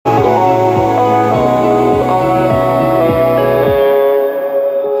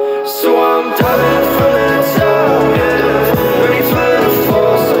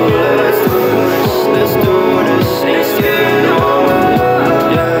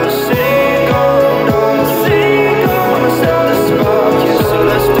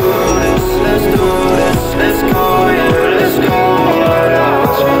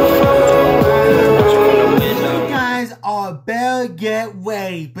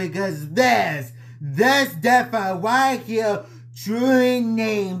because this death right here truly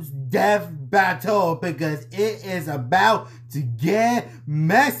names Death Battle, because it is about to get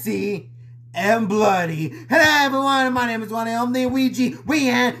messy and bloody. Hello everyone, my name is one and only Luigi,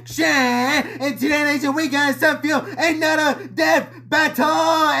 and today, ladies, we got to feel another death battle.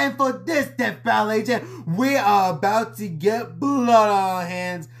 And for this death battle, ladies, we are about to get blood on our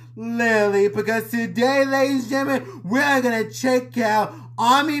hands, literally, because today, ladies and gentlemen, we are gonna check out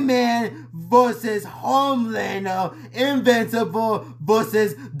Omni-Man versus Homelander, Invincible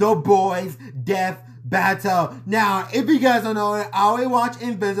versus the Boys Death Battle. Now, if you guys don't know it, I already watch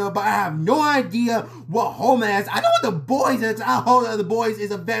Invincible, but I have no idea what Homelander is. I know what the Boys is. I hope that the Boys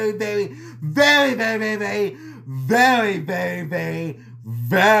is a very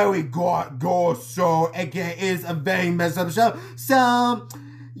gore show. Again, is a very messed up show. So,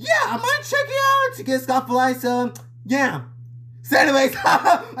 yeah, I might check it out to get Scott for life. So, yeah. So anyways,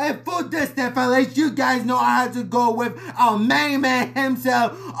 and for this death, you guys know I had to go with our main man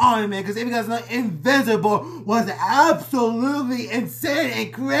himself, Omni-Man, because if you guys know, Invincible was an absolutely insane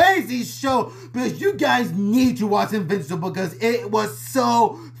and crazy show, because you guys need to watch Invincible, because it was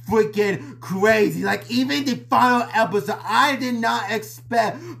so freaking crazy. Like, even the final episode, I did not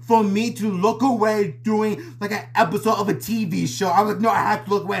expect for me to look away doing like an episode of a TV show. I was like, no, I have to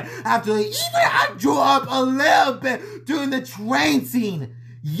look away. I have to, even I drew up a little bit during the train scene.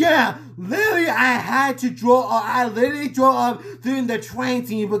 Yeah, literally, I literally drew up during the train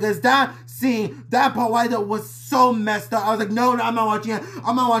scene, because that scene, that part right there was so messed up. I was like, no, I'm not watching it.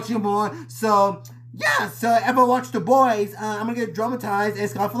 I'm not watching more. So, yeah, so ever watch The Boys, I'm gonna get dramatized and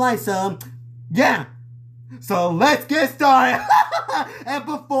Scott for life, so, yeah. So, let's get started. And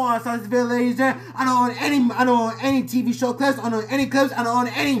before I start this video, ladies and gentlemen, I don't own any TV show clips, I don't own any clips, I don't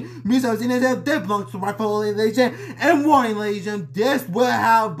own any music in there that belongs to RIGHTFUL, ladies and gentlemen. And warning, ladies and gentlemen, this will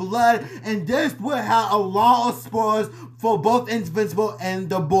have blood, and this will have a lot of spoilers for both Invincible and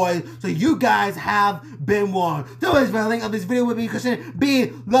The Boys. So you guys have been warned. The link of this video will be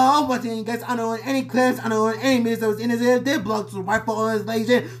below. Once again, guys, I don't own any clips, I don't own any music that was in there that belongs to RIGHTFUL, ladies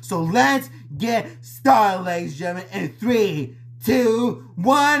and gentlemen. So let's get started, ladies and gentlemen, in 3, 2,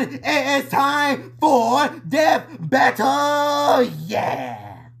 1, it is time for Death Battle!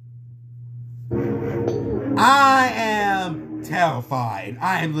 Yeah! I am terrified.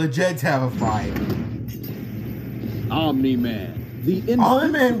 I am legit terrified. Omni-Man, the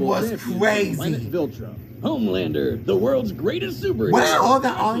Omni-Man was crazy. Homelander, the world's greatest superhero. When I heard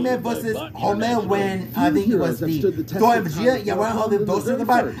that Omni-Man versus Homelander when I think it was the Thor and Vegeta, yeah, when I heard those things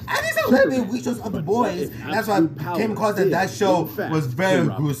about it, I think it's a little bit weak shows of The Boys. That's why I came across that show was very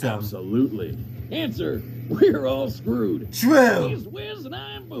gruesome. Absolutely. Answer, we're all screwed. True. He's Wiz and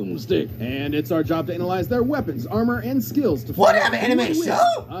I'm Boomstick. And it's our job to analyze their weapons, armor, and skills to what, an anime show?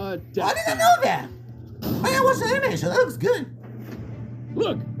 Why did I know that? I gotta watch the anime show, that looks good.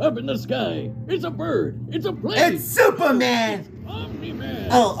 Look, up in the sky. It's a bird. It's a plane. It's Superman. It's Omni-Man.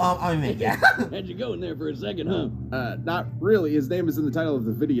 Oh, Omni-Man, yeah. Had you go in there for a second, huh? Not really. His name is in the title of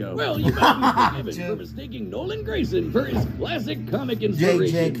the video. Well, you might be forgiven for mistaking Nolan Grayson for his classic comic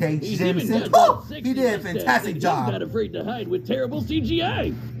inspiration. J.J.K. Jameson. Oh, he did a fantastic job. He's not afraid to hide with terrible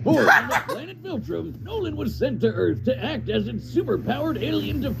CGI. Born on the planet Viltrum, Nolan was sent to Earth to act as its superpowered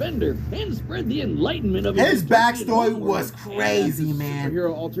alien defender and spread the enlightenment of his backstory was crazy, man.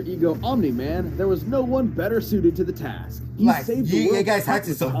 Hero alter ego Omni-Man, there was no one better suited to the task. He saved the world. You guys had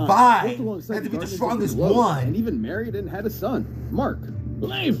to survive. Had to be the strongest one. And even married and had a son, Mark.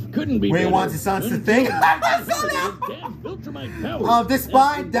 Life couldn't be better. We want his sons to think.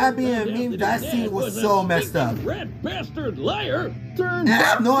 Despite that being a meme, that scene was so messed up. Rat bastard liar. And I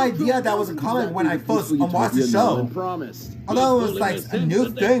have no idea that was a comic when I first watched the show. Although it was like a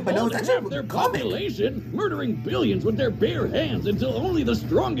new thing, but no, it's actually a comic. Murdering billions with their bare hands until only the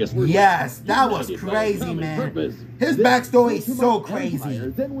strongest were. Yes, that was crazy, man. His backstory is so crazy.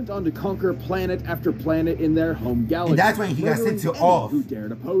 Then went on to conquer planet after planet in their home galaxy. And that's when he got sent to Earth. Who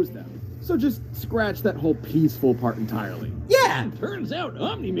dared oppose them. So just scratch that whole peaceful part entirely. Yeah. And turns out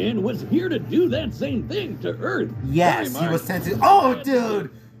Omni-Man was here to do that same thing to Earth. Yes, he was sent to. Oh,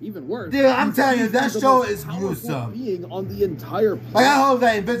 dude. Even worse. Dude, I'm telling you, that show is gruesome. Being on the entire planet. Like, I hope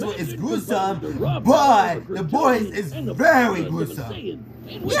that Invincible is gruesome, but The Boys is very gruesome.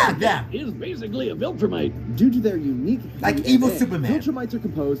 Yeah, yeah. Is basically a Viltrumite. Due to their unique like DNA, evil Superman. Viltrumites are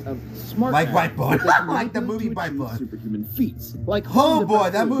composed of smart like Brightburn. Like the movie Brightburn. Superhuman feats. Like oh boy,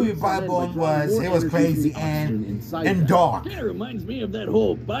 that movie Brightburn was crazy and dark. Kind of reminds me of that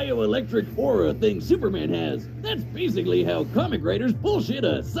whole bioelectric aura thing Superman has. That's basically how comic writers bullshit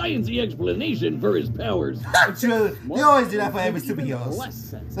us. sciencey explanation for his powers. True. They always do that for every superhero.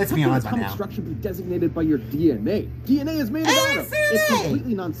 Let's be honest by now. Structure be designated by your DNA. DNA is made of atoms. It's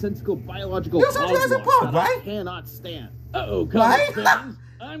completely nonsensical biological hogwash that I cannot stand. Uh-oh, comic fans.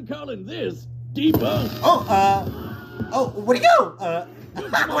 I'm calling this debunk. Where'd he go?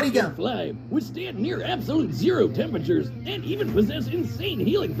 Where'd he go? Fly, withstand near absolute zero temperatures, and even possess insane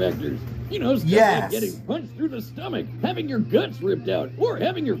healing factors. You know, stuff like getting punched through the stomach, having your guts ripped out, or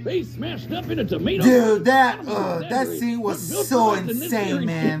having your face smashed up in a tomato. Dude, that scene was so insane,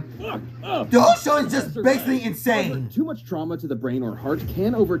 man. The whole show is just basically insane. Too much trauma to the brain or heart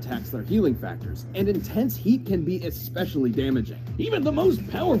can overtax their healing factors, and intense heat can be especially damaging. Even the most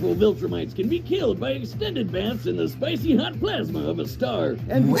powerful Viltrumites can be killed by extended baths in the spicy hot plasma of a star.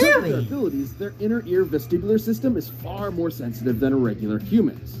 And because of their abilities, their inner ear vestibular system is far more sensitive than a regular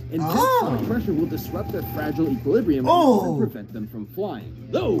human's. Intense stomach pressure will disrupt their fragile equilibrium and prevent them from flying.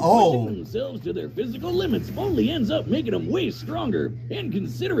 Though pushing themselves to their physical limits only ends up making them way stronger. And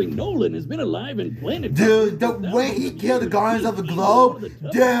considering Nolan has been alive in planet... Dude, the way he killed the Guardians of the Globe,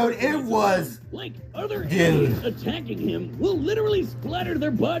 dude, it was... Like other aliens attacking him will literally splatter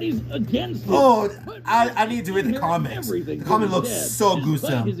their bodies against him. I need to read the comments. The comment looks so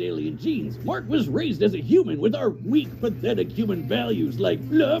gruesome. Despite his alien genes, Mark was raised as a human with our weak, pathetic human values like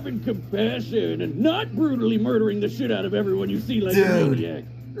love and compassion and not brutally murdering the shit out of everyone you see like a maniac.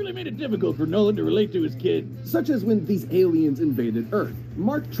 Really made it difficult for Nolan to relate to his kid. Such as when these aliens invaded Earth.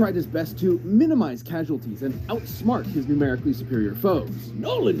 Mark tried his best to minimize casualties and outsmart his numerically superior foes.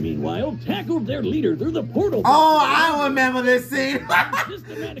 Nolan, meanwhile, tackled their leader through the portal. I remember this scene.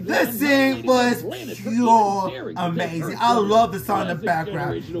 This scene was pure amazing. I love the song in the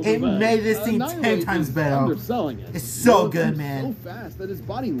background. It made this scene 10 times better. It's so good, man. So fast that his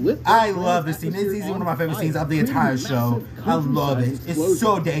body lit. I love this scene. This is one of my favorite scenes of the entire show. I love it. It's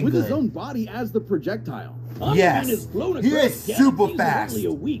so dang good. With his own body as the projectile. Yes, he is super fast. Only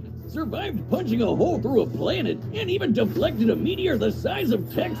a week, survived punching a hole through a planet, and even deflected a meteor the size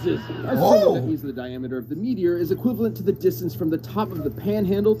of Texas. That means the diameter of the meteor is equivalent to the distance from the top of the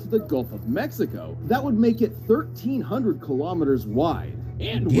Panhandle to the Gulf of Mexico. That would make it 1,300 kilometers wide.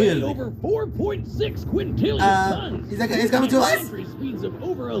 And weigh over 4.6 quintillion tons. He's coming to us? Entry speeds of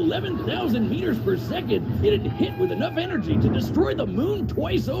over 11,000 meters per second. It had hit with enough energy to destroy the moon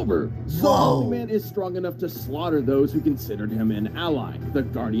twice over. So Omni-Man is strong enough to slaughter those who considered him an ally, the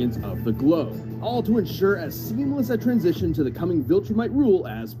Guardians of the Globe, all to ensure as seamless a transition to the coming Viltrumite rule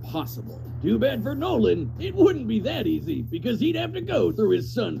as possible. Too bad for Nolan, it wouldn't be that easy, because he'd have to go through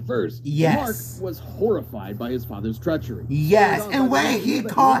his son first. Yes. Mark was horrified by his father's treachery. Yes, and when he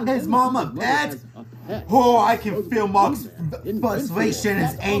called his mom a pet, I can feel Mark's frustration and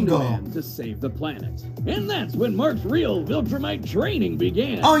his anger. To save the planet. And that's when Mark's real Viltrumite training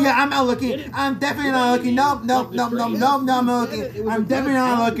began. Oh yeah, I'm not looking. I'm definitely not looking. Nope, I'm not looking. I'm definitely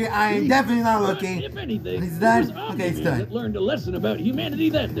not looking. I am definitely not looking. If anything, he's done? Okay, it's done. Learned a lesson about humanity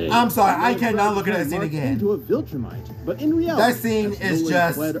that day. I'm sorry, I cannot look at that scene again. Into a Viltrumite, but in reality, that scene is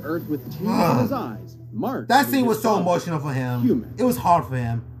just... fled Earth with tears in his eyes. Mark, that scene was so emotional for him. It was hard for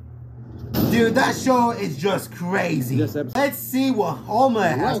him. Dude, that show is just crazy. Let's see what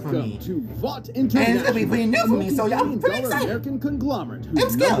Homelander has for me. To Vought International, and it's gonna be pretty new for me, so yeah, I'm pretty excited. American conglomerate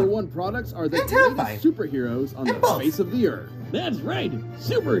whose #1 products are the greatest superheroes on the face of the earth. That's right.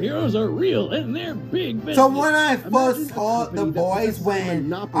 Superheroes are real and they're big business. So when I first saw The Boys,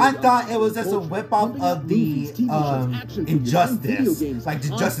 when I thought it was just a whip-off of the Injustice, like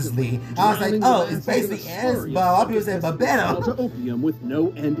the Justice League, I was like, oh, it's basically is, but a lot of people say, but better. Opium with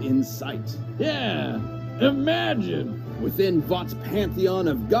no end in sight. Yeah, imagine. Within Vaught's pantheon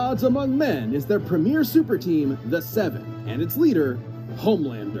of gods among men is their premier super team, the Seven, and its leader,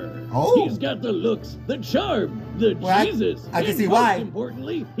 Homelander. He's got the looks, the charm, the Jesus. I can see why. Most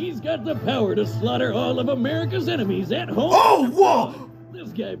importantly, he's got the power to slaughter all of America's enemies at home. Oh, whoa! This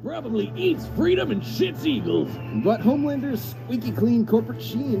guy probably eats freedom and shits eagles. But Homelander's squeaky clean corporate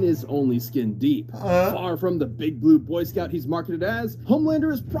sheen is only skin deep. Far from the big blue Boy Scout he's marketed as,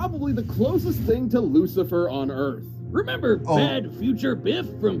 Homelander is probably the closest thing to Lucifer on Earth. Remember Bad Future Biff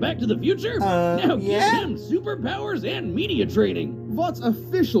from Back to the Future? Now give him superpowers and media training. Vaught's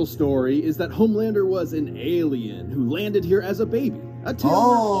official story is that Homelander was an alien who landed here as a baby. A tale we're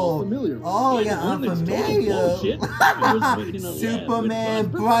all familiar with. I'm familiar.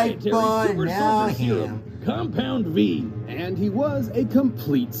 Superman, Brightburn, now him. Compound V. And he was a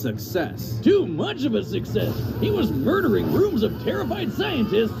complete success. Too much of a success. He was murdering rooms of terrified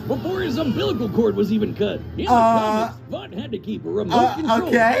scientists before his umbilical cord was even cut. In the comics, Vought had to keep a remote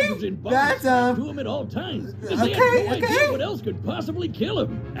control oxygen bomb strapped to him at all times, because they had no idea what else could possibly kill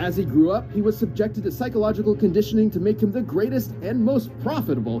him. As he grew up, he was subjected to psychological conditioning to make him the greatest and most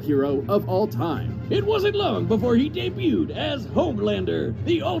profitable hero of all time. It wasn't long before he debuted as Homelander,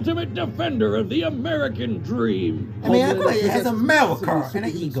 the ultimate defender of the American dream. I mean, it has America and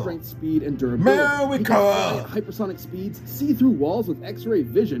an eagle. Strength, speed, and durability. America! He can fly at hypersonic speeds, see through walls with X-ray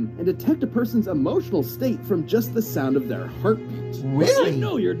vision, and detect a person's emotional state from just the sound of their heartbeat. Really? You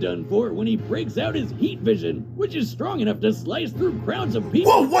know you're done for when he breaks out his heat vision, which is strong enough to slice through crowds of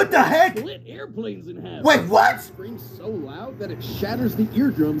people. Whoa, what the heck? Split airplanes in half. Wait, what? He screams so loud that it shatters the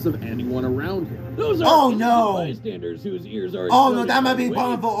eardrums of anyone around him. Those are bystanders whose ears are. Oh no, that might be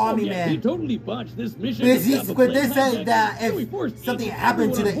part of Omni-Man. He totally botched this mission. This said that if something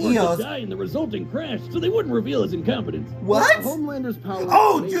happened to the eels, die in the resulting crash, so they wouldn't reveal his incompetence. What? Homelander's power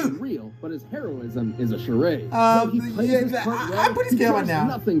dude, is real, but his heroism is a charade. I'm pretty scared right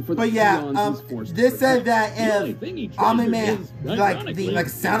now. But yeah, this said that if Omni-Man, like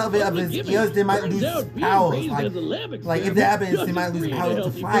sound of his ears, they might lose powers. Like if that happens, they might lose powers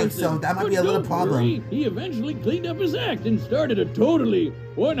to fly. So that might be a little problem. He eventually cleaned up his act and started a totally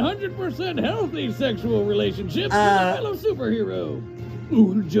 100% healthy sexual relationship with a fellow superhero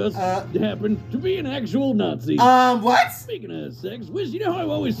who just happened to be an actual Nazi. What? Speaking of sex, Wiz, you know how I'm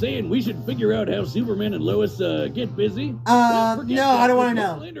always saying we should figure out how Superman and Lois get busy? No, I don't want to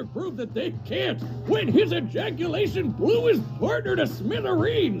know. Homelander proved that they can't when his ejaculation blew his partner to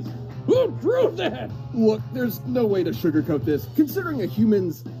smithereens. Who proved that? Look, there's no way to sugarcoat this. Considering a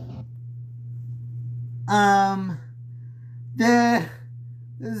human's...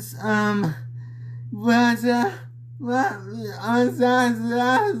 let's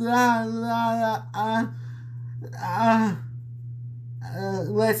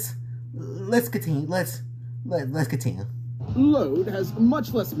continue. Let's continue. Load has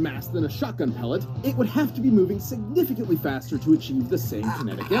much less mass than a shotgun pellet. It would have to be moving significantly faster to achieve the same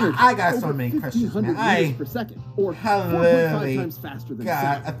kinetic energy. I got so many questions, man. meters per second, or 4.5 times faster than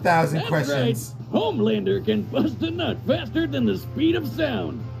sound. 1,000 questions. Right. Homelander can bust a nut faster than the speed of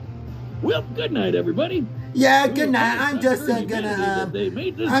sound. Well, good night, everybody. Yeah, good night. I'm just gonna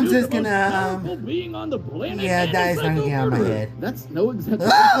being on the planet. Yeah, that is not getting out of my head. That's no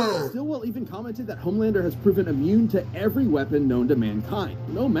exaggeration. Stillwell even commented that Homelander has proven immune to every weapon known to mankind,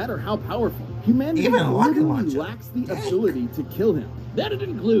 no matter how powerful. Humanity literally lacks the ability to kill him. That'd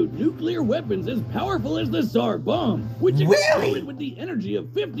include nuclear weapons as powerful as the Tsar bomb, which exploded with the energy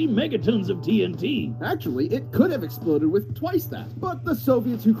of 50 megatons of TNT. Actually, it could have exploded with twice that, but the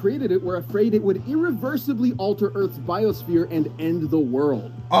Soviets who created it were afraid it would irreversibly alter Earth's biosphere and end the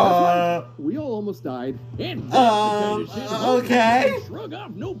world. We all almost died. And that's the kind of shit okay. Shrug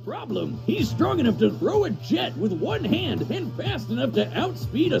off, no problem. He's strong enough to throw a jet with one hand and fast enough to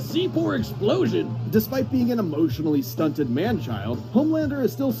outspeed a C4 explosion. Despite being an emotionally stunted man-child, Homelander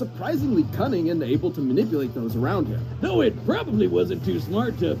is still surprisingly cunning and able to manipulate those around him. Though it probably wasn't too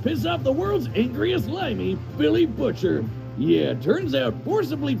smart to piss off the world's angriest limey, Billy Butcher. Yeah, turns out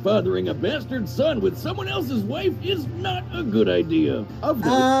forcibly fathering a bastard son with someone else's wife is not a good idea. Yeah,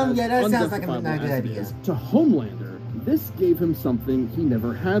 that sounds like not a good idea. To Homelander, this gave him something he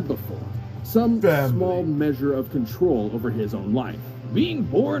never had before. Some small measure of control over his own life. Being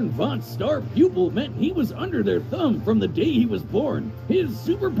born Vought's star pupil meant he was under their thumb from the day he was born. His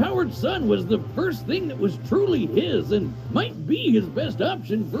superpowered son was the first thing that was truly his and might be his best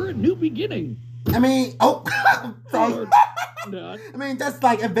option for a new beginning. I mean, sorry. I mean, that's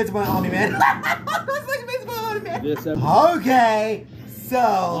like Invincible Omni-Man. That's like Invincible Omni-Man. Okay,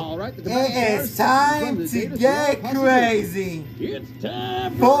 so it is time to get crazy. It's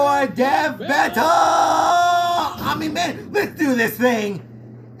time for Death Battle! I mean, man, let's do this thing.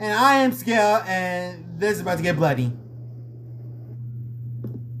 And I am scared, and this is about to get bloody.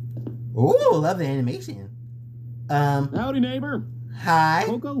 Ooh, love the animation. Howdy, neighbor. Hi.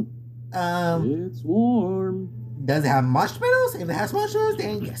 Coco. It's warm. Does it have marshmallows? If it has marshmallows,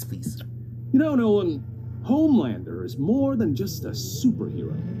 then yes, please. You know, Nolan, Homelander is more than just a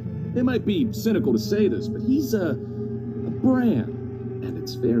superhero. It might be cynical to say this, but he's a brand. And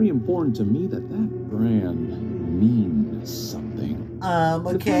it's very important to me that that brand means something.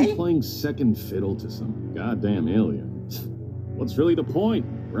 Okay. If I'm playing second fiddle to some goddamn alien, what's really the point,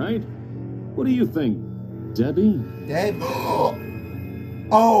 right? What do you think, Debbie? Debbie?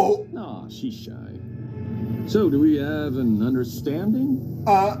 Oh! Aw, she's shy. So, do we have an understanding?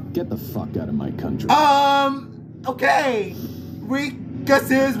 Get the fuck out of my country. Okay. We got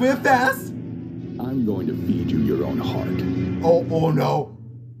serious real fast. I'm going to feed you your own heart. Oh no.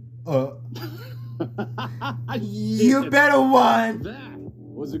 You better run. That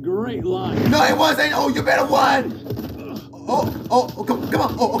was a great line. No, it wasn't. Oh, you better run. Oh, come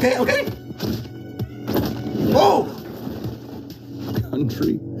on. Oh, okay. Oh.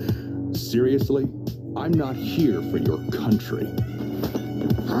 Country? Seriously? I'm not here for your country.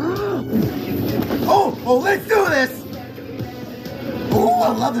 Oh, let's do this. Oh, I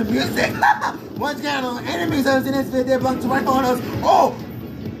love the music. Once again, enemies are in this video, belong to right on us. Oh,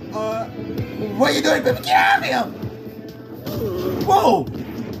 what are you doing, baby? Get out of here. Whoa.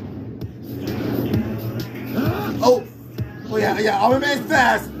 Oh yeah, Omni-Man's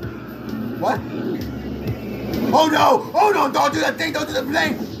fast. What? Oh no, don't do that thing, don't do the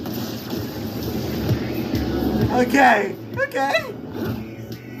thing. Okay.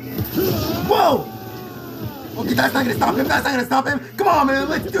 Whoa. Okay, that's not gonna stop him. Come on, man,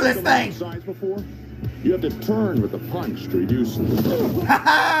 let's do this thing. You have to turn with a punch to reduce.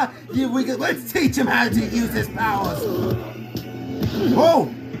 Haha! Let's teach him how to use his powers. Whoa!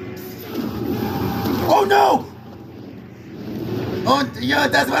 Oh no! Oh yeah,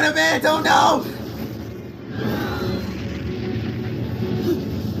 that's what I meant. Oh no!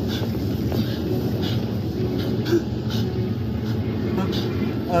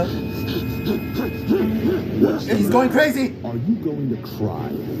 He's going crazy. Are you going to cry?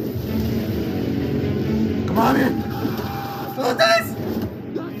 Come on, man. Look at this.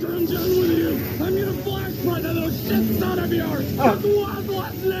 Doctor, I'm done with you. I'm gonna blast right out of those shit son of yours. It's one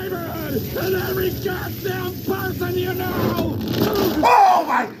less neighborhood, and every goddamn person you know. Oh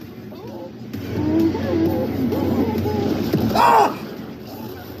my! Oh!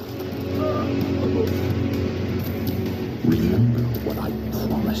 Remember what I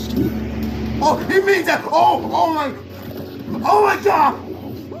promised you. Oh, he means that! Oh my God!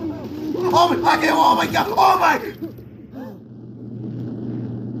 Oh my God! Oh my!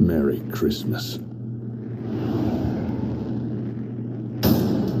 Merry Christmas.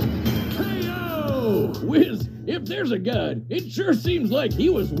 K.O. Whiz, if there's a god, it sure seems like he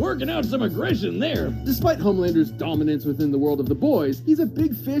was working out some aggression there. Despite Homelander's dominance within the world of the boys, he's a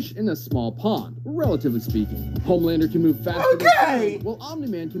big fish in a small pond, relatively speaking. Homelander can move faster than sound, while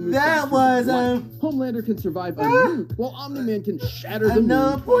Omni-Man can move faster than light. Homelander can survive a nuke, while Omni-Man can shatter the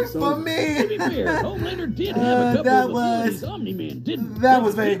Another moon. point for me. To be fair, Homelander did have a couple of abilities Omni-Man didn't. That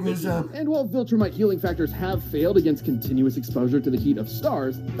was very gruesome. And while Viltrumite healing factors have failed against continuous exposure to the heat of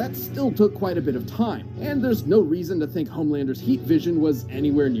stars, that still took quite a bit of time. And there's no reason to think Homelander's heat vision was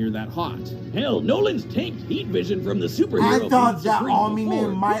anywhere near that hot. Hell, Nolan's tanked heat vision from the superhero. I thought that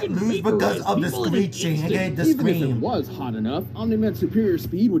Omni-Man might lose because of the screeching. Again, the Even if it scream. was hot enough, Omni-Man's superior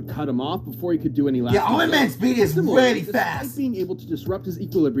speed would cut him off before he could do any lasting Yeah, Omni-Man's speed is Similarly, really despite fast. being able to disrupt his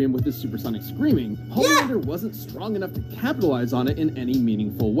equilibrium with his supersonic screaming, Homelander wasn't strong enough to capitalize on it in any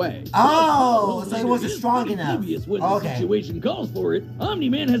meaningful way. Oh, so he wasn't strong pretty enough. devious when the situation calls for it.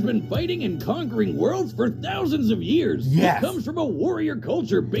 Omni-Man has been fighting and conquering worlds for thousands of years. Yes. He comes from a warrior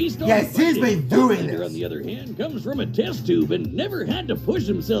culture based on Yes, he's fighting. been doing Homelander, this. on the other hand, comes from a test tube and never had to push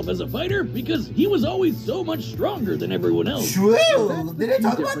himself as a fighter because he was always so much stronger than everyone else. True. That's the Did they key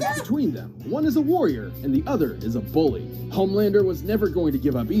talk about difference that? between them. One is a warrior, and the other is a bully. Homelander was never going to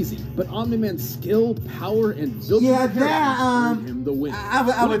give up easy, but Omni-Man's skill, power, and Yeah, that, earned him the win. I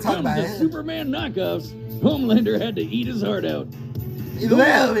When would it talk comes about to it. Superman knockoffs, Homelander had to eat his heart out.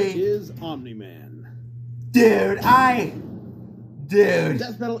 Literally. Is Omni-Man. Dude.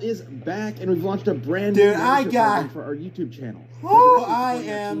 Death Battle is back, and we've launched a brand Dude, new I membership got- program for our YouTube channel. Oh, Memberships I join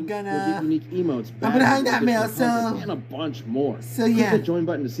our am team, gonna- you'll get unique emotes, I'm gonna hang badges, that mail, additional content, so- and a bunch more. So, Click yeah. the join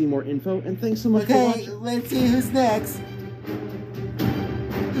button to see more info, and thanks so much for Okay, watching. let's see who's next.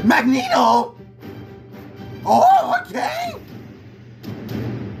 Magneto! Oh, okay!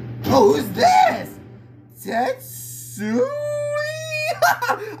 Oh, who's this? Tetsui?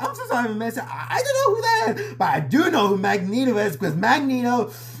 I'm so sorry, man. I don't know who that is, but I do know who Magneto is because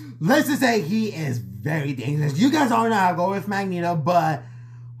Magneto, let's just say he is very dangerous. You guys already know how I go with Magneto, but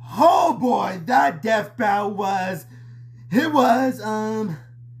oh boy, that death battle was,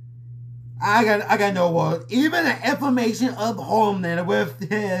 I got no words. Even the information of Homelander with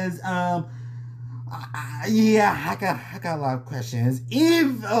his, yeah, I got a lot of questions.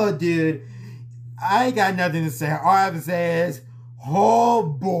 Dude, I got nothing to say. All I have to say is, oh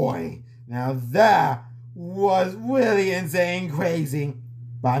boy, now that was really insane, crazy.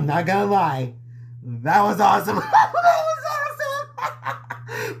 But I'm not gonna lie, that was awesome. That was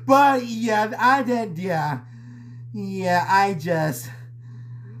awesome. But yeah, I did, yeah,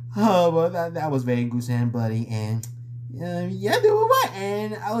 Oh, well, that was very gruesome and bloody, and yeah, they were right,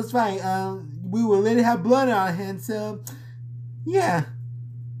 and I was right. We will literally have blood on our hands, so yeah.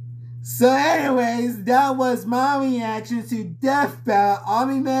 So, anyways, that was my reaction to Death Battle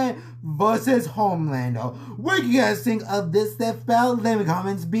Omni-Man versus Homelander. What do you guys think of this death battle? Leave me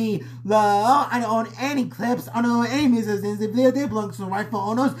comments below. I don't own any clips. I don't own any music in the video. They belong to the rightful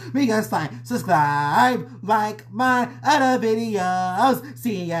owners. Make sure to like, subscribe, like my other videos.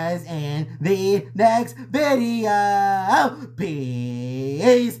 See you guys in the next video.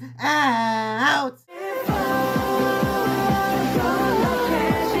 Peace out.